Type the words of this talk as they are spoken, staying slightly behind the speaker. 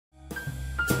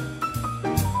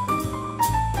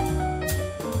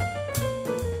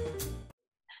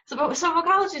so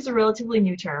vocology is a relatively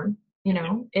new term. You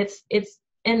know,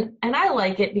 and I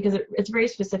like it because it's very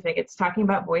specific. It's talking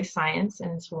about voice science,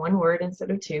 and it's one word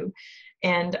instead of two.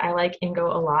 And I like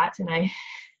Ingo a lot, and I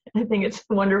think it's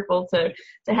wonderful to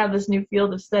have this new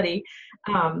field of study.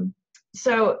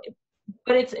 So,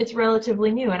 but it's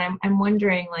relatively new, and I'm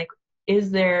wondering, like,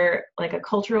 is there like a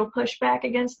cultural pushback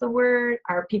against the word?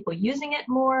 Are people using it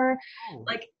more? Oh.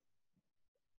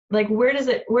 Like where does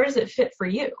it fit for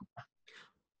you?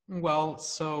 Well,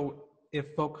 so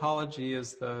if vocology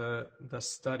is the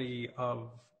study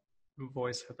of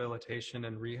voice habilitation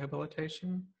and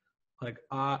rehabilitation, like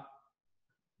I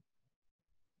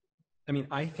mean,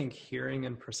 I think hearing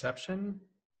and perception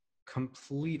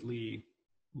completely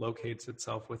locates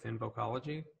itself within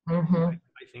vocology. Mm-hmm.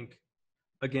 I think,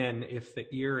 again, if the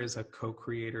ear is a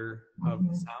co-creator of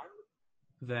the sound,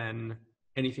 then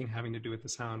anything having to do with the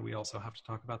sound, we also have to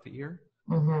talk about the ear.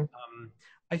 Mm-hmm.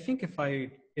 I think if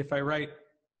I write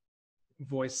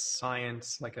voice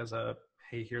science, like as a,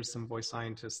 hey, here's some voice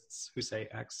scientists who say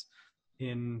X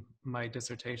in my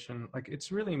dissertation, like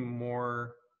it's really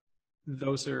more,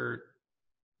 those are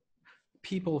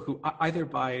people who either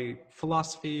by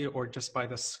philosophy or just by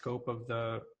the scope of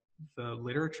the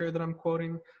literature that I'm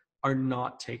quoting are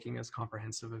not taking as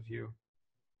comprehensive a view.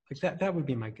 Like that would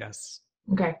be my guess.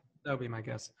 Okay. That would be my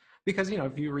guess. Because, you know,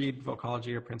 if you read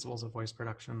Vocology or Principles of Voice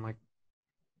Production, like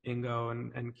Ingo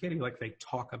and Kitty, like they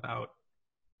talk about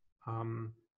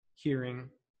hearing,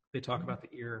 they talk about the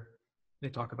ear, they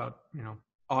talk about, you know,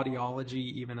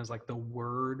 audiology, even as like the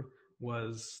word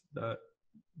was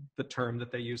the term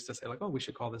that they used to say, like, oh, we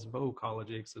should call this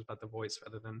vocology because it's about the voice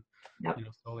rather than, Yep. you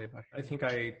know, solely about it. I think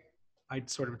I'd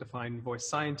sort of define voice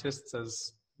scientists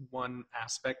as one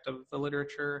aspect of the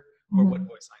literature, or what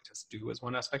voice scientists do as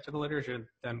one aspect of the literature,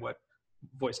 then what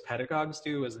voice pedagogues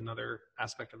do as another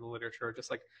aspect of the literature.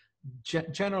 Just like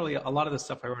generally, a lot of the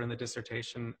stuff I wrote in the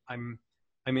dissertation, I'm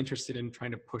interested in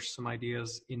trying to push some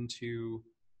ideas into,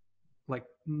 like,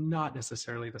 not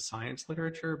necessarily the science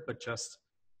literature, but just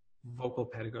vocal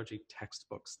pedagogy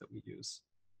textbooks that we use.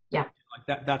 Yeah.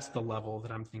 Like that's the level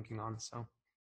that I'm thinking on. So